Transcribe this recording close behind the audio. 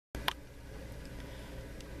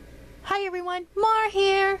Hi everyone, Mar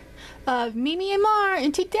here of Mimi and Mar,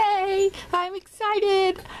 and today I'm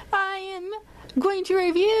excited. I am going to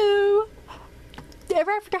review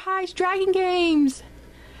Ever After High's Dragon Games.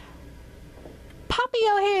 Poppy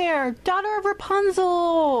O'Hare, daughter of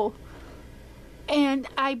Rapunzel, and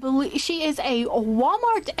I believe she is a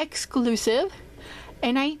Walmart exclusive,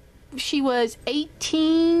 and she was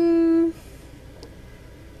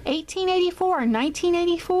 1884 or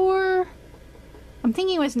 1984. I'm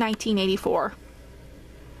thinking it was 1984.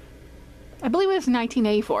 I believe it was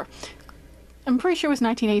 1984. I'm pretty sure it was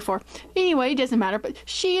 1984. Anyway, it doesn't matter, but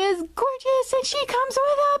she is gorgeous, and she comes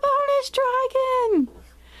with a bonus dragon!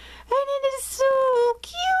 And it is so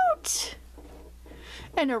cute!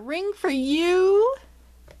 And a ring for you.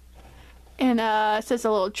 And it says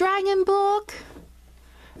a little dragon book.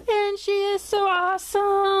 And she is so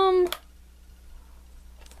awesome!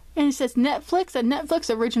 And it says Netflix, a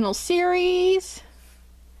Netflix original series.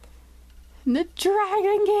 And the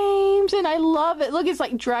Dragon Games, and I love it. Look, it's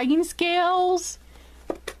like dragon scales.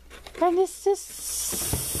 And this is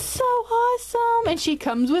so awesome. And she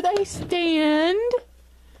comes with a stand.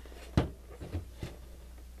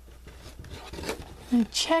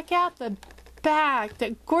 And check out the back,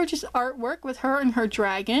 that gorgeous artwork with her and her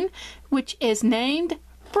dragon, which is named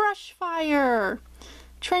Brushfire.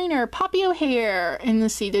 Trainer Poppy O'Hare. And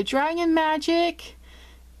let's see, the dragon magic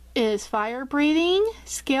is fire breathing,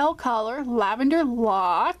 scale color, lavender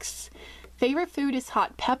locks. Favorite food is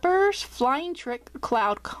hot peppers, flying trick,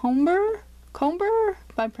 cloud comber,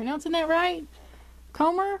 if I'm pronouncing that right.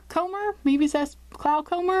 Comer, maybe that's cloud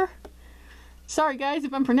comber. Sorry guys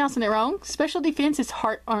if I'm pronouncing it wrong. Special defense is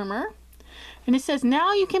heart armor. And it says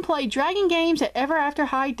now you can play dragon games at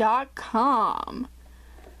everafterhigh.com.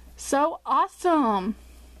 So awesome.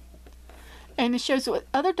 And it shows what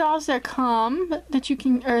other dolls that come that you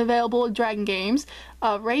can are available at Dragon Games.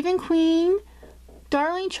 Raven Queen,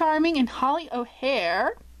 Darling Charming, and Holly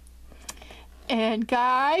O'Hare. And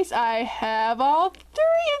guys, I have all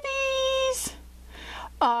three of these.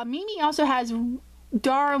 Mimi also has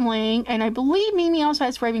Darling, and I believe Mimi also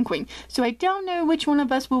has Raven Queen. So I don't know which one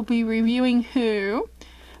of us will be reviewing who,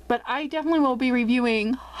 but I definitely will be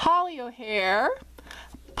reviewing Holly O'Hare,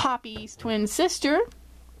 Poppy's twin sister.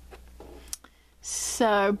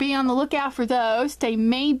 So be on the lookout for those. They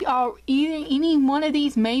may be, any one of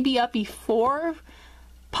these may be up before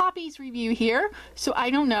Poppy's review here, so I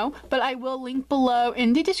don't know, but I will link below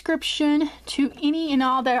in the description to any and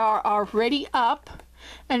all that are already up.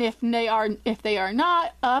 And if they are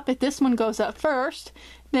not up, if this one goes up first,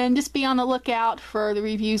 then just be on the lookout for the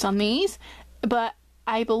reviews on these. But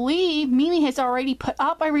I believe Mimi has already put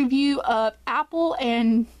up a review of Apple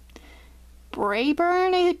and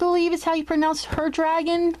Brayburn, I believe is how you pronounce her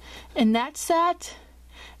dragon in that set.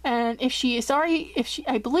 And if she is already,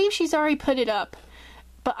 I believe she's already put it up,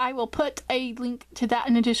 but I will put a link to that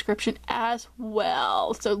in the description as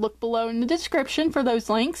well. So look below in the description for those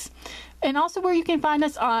links, and also where you can find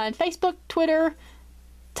us on Facebook, Twitter,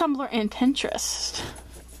 Tumbler, and Pintrest.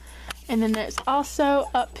 And then there's also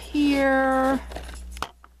up here,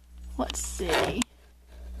 let's see,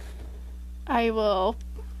 I will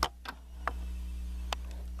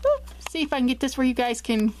see if I can get this where you guys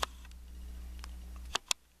can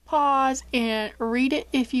pause and read it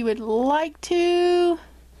if you would like to.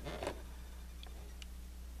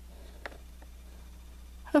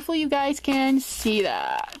 Hopefully you guys can see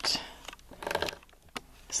that.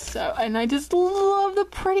 So, and I just love the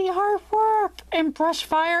pretty artwork, and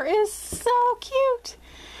Brushfire is so cute.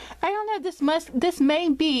 I don't know, this may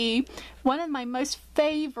be one of my most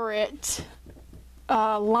favorite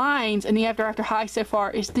lines in the After High so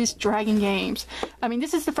far is this Dragon Games. I mean,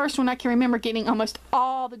 this is the first one I can remember getting almost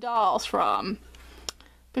all the dolls from,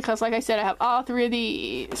 because like I said, I have all three of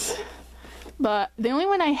these. But the only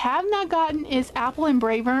one I have not gotten is Apple and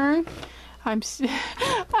Brayburn. I'm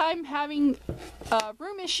having a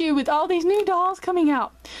room issue with all these new dolls coming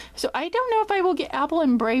out, so I don't know if I will get Apple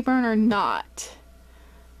and Brayburn or not.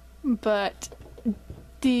 But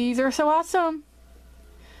these are so awesome.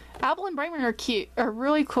 Apple and Brayburn are cute, are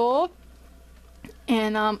really cool,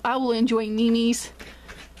 and I will enjoy Mimi's.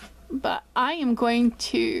 But I am going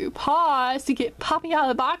to pause to get Poppy out of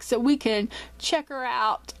the box so we can check her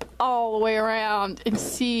out all the way around and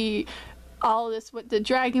see all of this, what the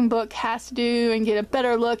Dragon Book has to do, and get a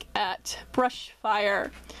better look at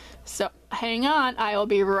Brushfire. So hang on, I will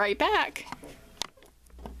be right back.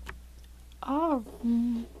 Oh.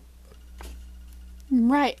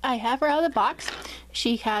 Right, I have her out of the box.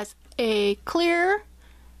 She has a clear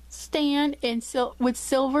stand and with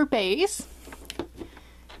silver base.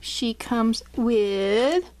 She comes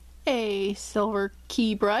with a silver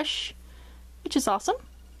key brush which is awesome.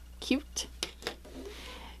 Cute.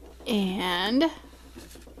 And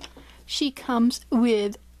she comes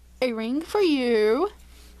with a ring for you,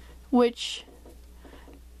 which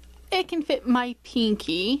it can fit my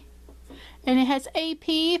pinky. And it has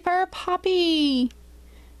AP for Poppy.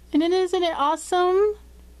 And isn't it awesome?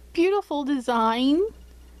 Beautiful design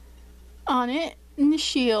on it in the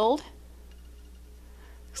shield.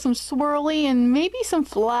 Some swirly and maybe some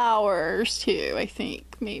flowers too, I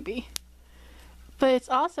think, maybe. But it's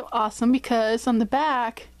also awesome because on the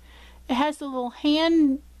back it has the little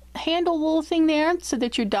handle little thing there so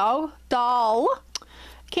that your doll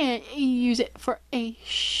can use it for a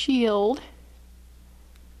shield.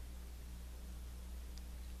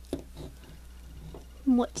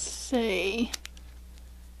 Let's see.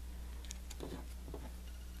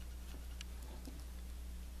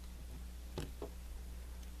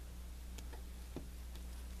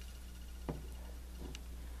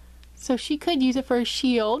 So she could use it for a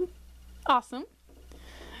shield. Awesome.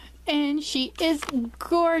 And she is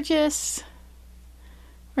gorgeous.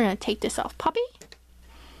 We're going to take this off, Poppy.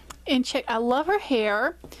 And check, I love her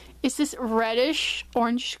hair. It's this reddish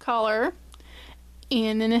orange color.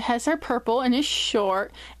 And then it has her purple and it's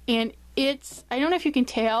short. And it's, I don't know if you can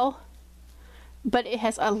tell, but it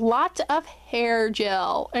has a lot of hair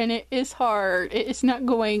gel. And it is hard. It is not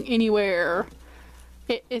going anywhere.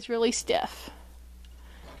 It is really stiff.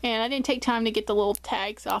 And I didn't take time to get the little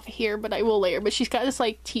tags off of here, but I will later. But she's got this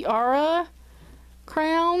like tiara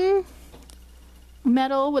crown,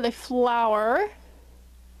 metal with a flower,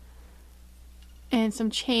 and some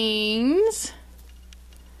chains.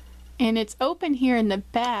 And it's open here in the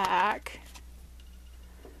back.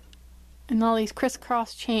 And all these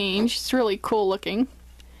crisscross chains. It's really cool looking.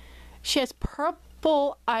 She has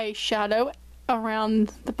purple eyeshadow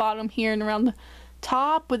around the bottom here and around the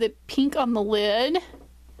top with a pink on the lid.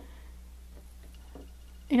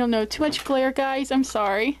 I don't know, too much glare, guys. I'm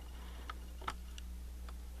sorry.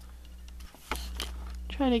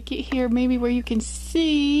 Try to get here maybe where you can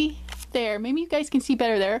see. There, maybe you guys can see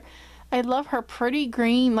better there. I love her pretty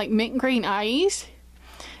green, like mint green eyes.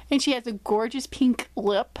 And she has a gorgeous pink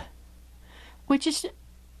lip, which is,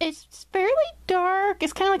 it's fairly dark.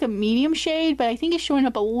 It's kind of like a medium shade, but I think it's showing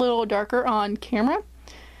up a little darker on camera.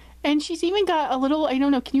 And she's even got a little, I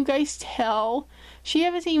don't know, can you guys tell? She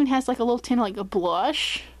even has like a little tint of like a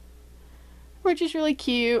blush, which is really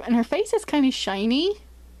cute. And her face is kind of shiny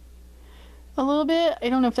a little bit. I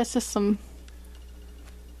don't know if that's just some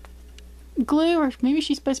glue or maybe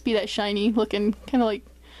she's supposed to be that shiny looking, kind of like,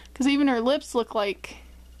 because even her lips look like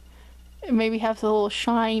it maybe has a little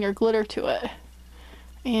shine or glitter to it.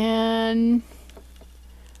 And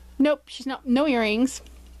nope, she's not, no earrings.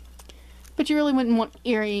 But you really wouldn't want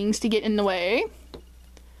earrings to get in the way.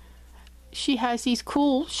 She has these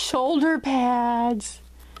cool shoulder pads.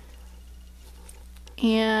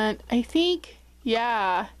 And I think,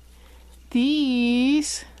 yeah,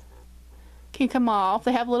 these can come off.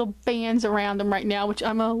 They have little bands around them right now, which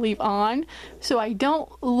I'm going to leave on so I don't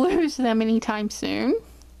lose them anytime soon.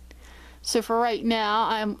 So for right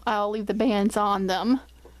now, I'll leave the bands on them.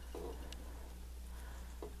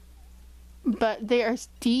 But there's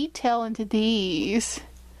detail into these,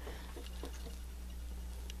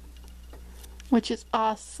 which is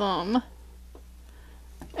awesome.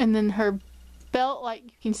 And then her belt, like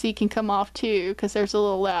you can see, can come off too, because there's a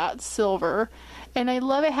little that silver. And I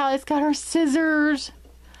love it how it's got her scissors,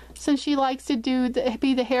 since she likes to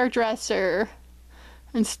be the hairdresser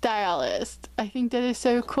and stylist. I think that is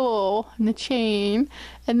so cool. And the chain.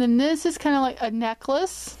 And then this is kind of like a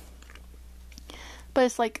necklace. But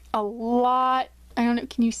it's like a lot, I don't know,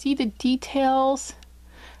 can you see the details?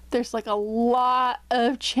 There's like a lot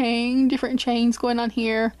of different chains going on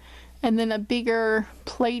here. And then a bigger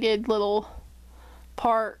plated little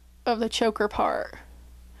part of the choker part.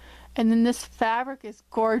 And then this fabric is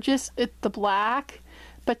gorgeous. It's the black.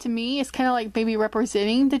 But to me, it's kind of like maybe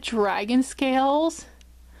representing the dragon scales.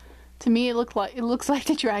 To me, it looks like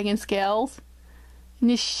the dragon scales. And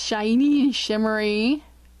it's shiny and shimmery.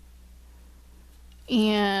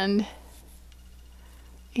 And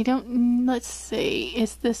I don't, let's see,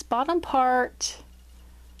 is this bottom part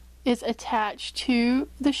is attached to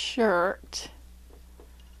the shirt.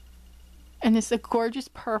 And it's a gorgeous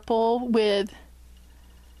purple with,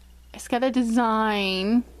 it's got a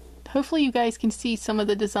design. Hopefully you guys can see some of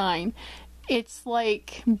the design. It's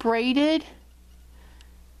like braided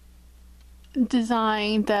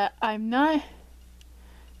design that I'm not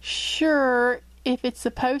sure if it's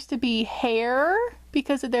supposed to be hair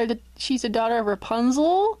because she's a daughter of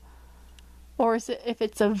Rapunzel, or is it if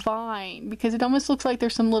it's a vine, because it almost looks like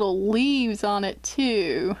there's some little leaves on it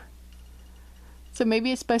too. So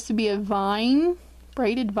maybe it's supposed to be a vine,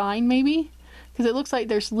 braided vine maybe, because it looks like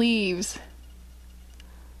there's leaves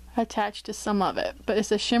attached to some of it. But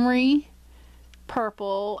it's a shimmery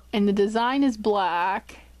purple, and the design is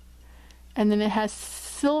black, and then it has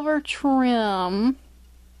silver trim,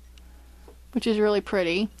 which is really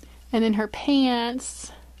pretty. And then her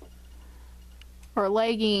pants or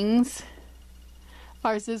leggings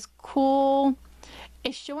are this cool,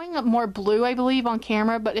 it's showing up more blue I believe on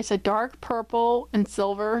camera, but it's a dark purple and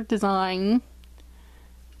silver design,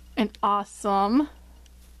 and awesome.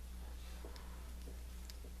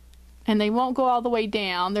 And they won't go all the way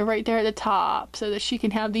down, they're right there at the top, so that she can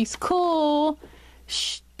have these cool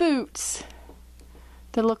boots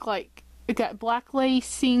that look like it got black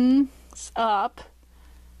lacings up,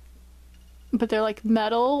 but they're like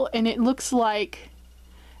metal, and it looks like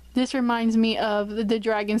this reminds me of the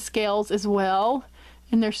dragon scales as well.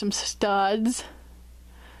 And there's some studs,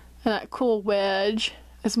 and that cool wedge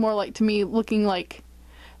is more like, to me, looking like,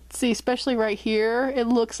 see, especially right here, it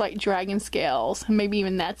looks like dragon scales. Maybe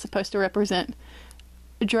even that's supposed to represent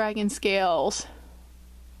dragon scales.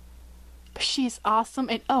 But she is awesome.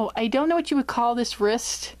 And oh, I don't know what you would call this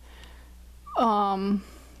wrist. I'm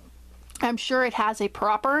sure it has a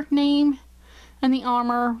proper name in the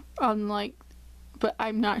armor, but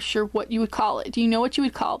I'm not sure what you would call it. Do you know what you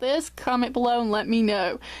would call this? Comment below and let me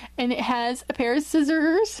know. And it has a pair of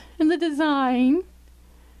scissors in the design.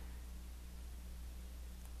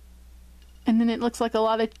 And then it looks like a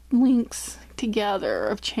lot of links together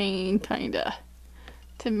of chain, kinda,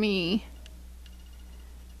 to me.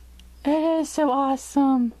 It is so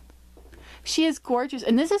awesome. She is gorgeous.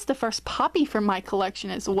 And this is the first Poppy from my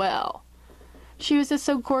collection as well. She was just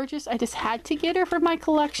so gorgeous, I just had to get her for my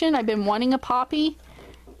collection. I've been wanting a Poppy,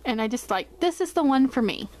 and I just like, this is the one for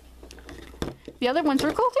me. The other ones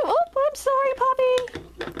were cool too. Oh, I'm sorry,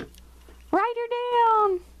 Poppy. Write her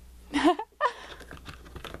down.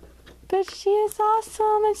 But she is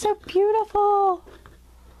awesome and so beautiful.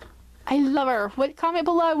 I love her. What, comment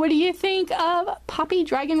below, what do you think of Poppy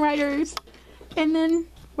Dragon Riders? And then,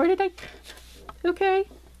 where did I, okay.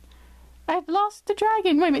 I've lost the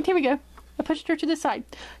dragon. Wait a minute, here we go. I pushed her to the side.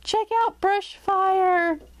 Check out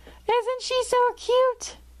Brushfire. Isn't she so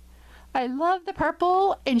cute? I love the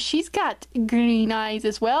purple, and she's got green eyes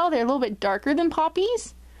as well. They're a little bit darker than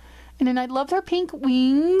Poppy's. And then I love her pink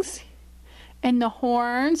wings, and the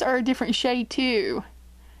horns are a different shade too.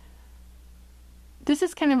 This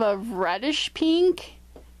is kind of a reddish pink,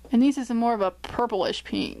 and this is more of a purplish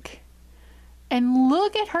pink. And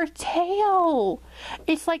look at her tail.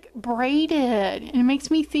 It's like braided. And it makes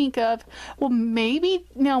me think of, maybe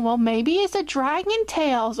it's a dragon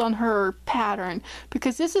tails on her pattern.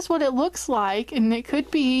 Because this is what it looks like. And it could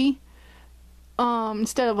be,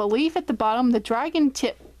 instead of a leaf at the bottom, the dragon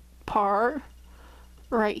tip part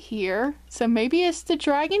right here. So maybe it's the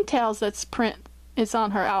dragon tails that's is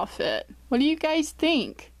on her outfit. What do you guys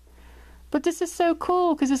think? But this is so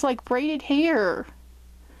cool because it's like braided hair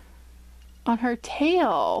on her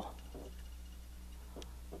tail.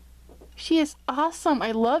 She is awesome.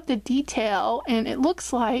 I love the detail, and it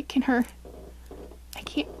looks like in her,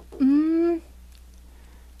 I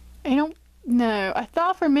don't know. I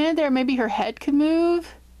thought for a minute there maybe her head could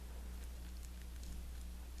move.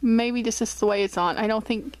 Maybe this is the way it's on. I don't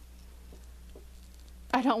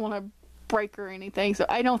want to break her or anything, so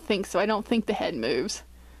I don't think so. I don't think the head moves.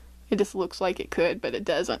 It just looks like it could, but it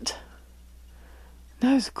doesn't.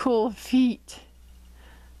 Those cool feet.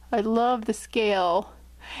 I love the scale.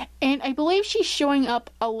 And I believe she's showing up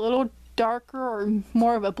a little darker or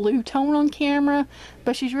more of a blue tone on camera,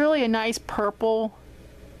 but she's really a nice purple.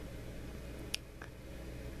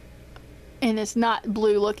 And it's not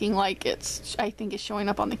blue looking like I think it's showing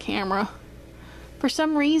up on the camera. For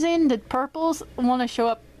some reason, the purples want to show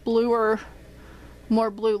up blue or more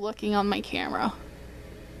blue looking on my camera.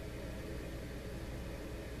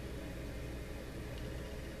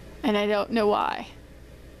 And I don't know why.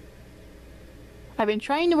 I've been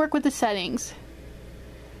trying to work with the settings.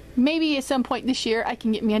 Maybe at some point this year I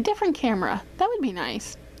can get me a different camera. That would be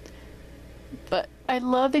nice. But I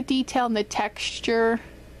love the detail and the texture.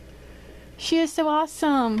 She is so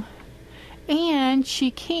awesome. And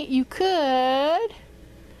you could...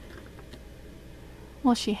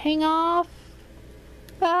 Will she hang off?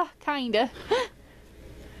 Kinda.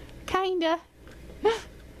 Kinda.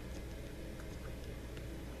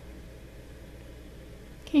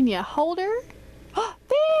 Can you hold her? Oh,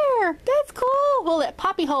 there! That's cool! We'll let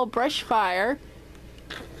Poppy hold Brushfire.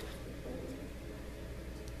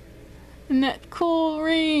 And that cool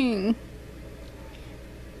ring.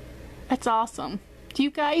 That's awesome. Do you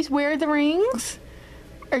guys wear the rings?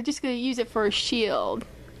 are just going to use it for a shield.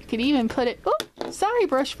 You could even put it... Oh, sorry,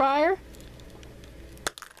 brush fire.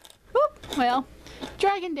 Oh, well,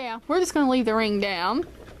 dragon down. We're just going to leave the ring down.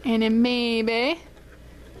 And then maybe...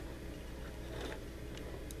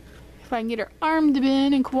 if I can get her arm to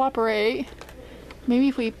bend and cooperate. Maybe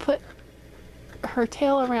if we put her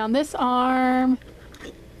tail around this arm.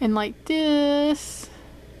 And like this.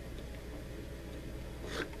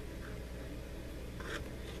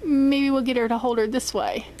 Maybe we'll get her to hold her this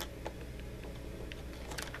way.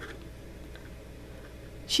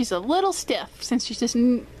 She's a little stiff since she's just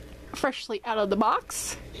freshly out of the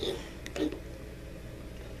box.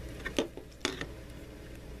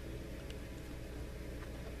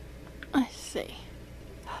 Let's see.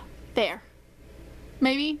 There.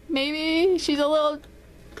 Maybe she's a little...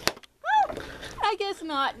 Oh, I guess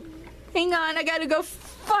not. Hang on, I gotta go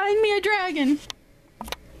find me a dragon.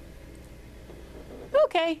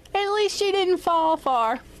 Okay, at least she didn't fall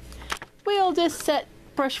far. We'll just set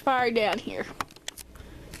Brushfire down here.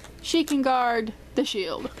 She can guard the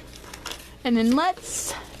shield. And then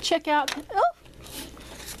let's check out... Oh!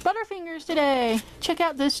 Butterfingers today. Check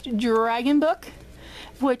out this dragon book,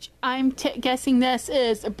 which I'm guessing this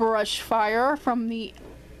is Brushfire from the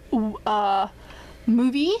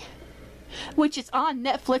movie, which is on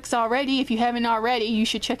Netflix already. If you haven't already, you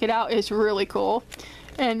should check it out. It's really cool.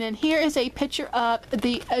 And then here is a picture of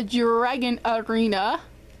the Dragon Arena.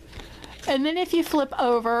 And then if you flip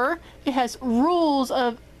over, it has rules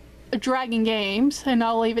of dragon games. And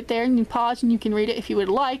I'll leave it there and you pause and you can read it if you would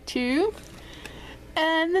like to.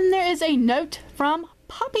 And then there is a note from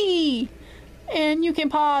Poppy. And you can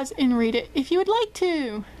pause and read it if you would like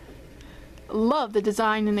to. Love the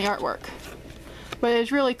design and the artwork. But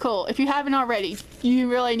it's really cool. If you haven't already,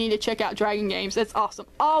 you really need to check out Dragon Games. It's awesome.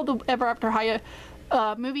 All the Ever After High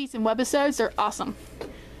movies and webisodes are awesome.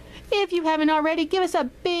 If you haven't already, give us a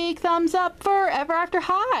big thumbs up for Ever After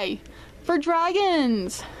High for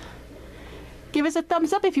dragons. Give us a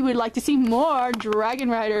thumbs up if you would like to see more Dragon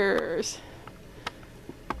Riders.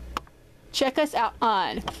 Check us out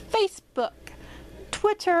on Facebook,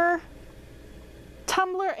 Twitter,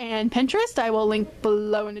 Tumbler, and Pinterest. I will link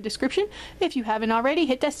below in the description. If you haven't already,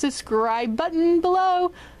 hit that subscribe button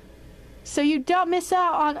below so you don't miss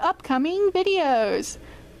out on upcoming videos.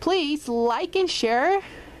 Please like and share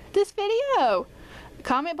this video.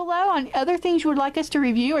 Comment below on other things you would like us to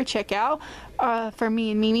review or check out for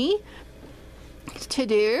me and Mimi to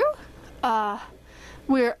do.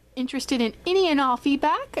 We're interested in any and all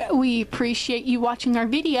feedback. We appreciate you watching our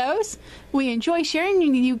videos. We enjoy sharing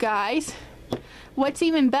with you guys. What's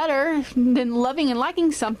even better than loving and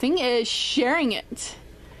liking something is sharing it.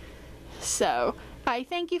 So, I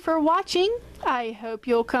thank you for watching. I hope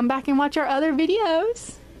you'll come back and watch our other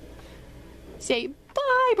videos. Say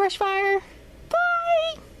bye, Brushfire.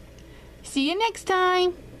 Bye. See you next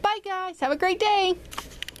time. Bye, guys. Have a great day.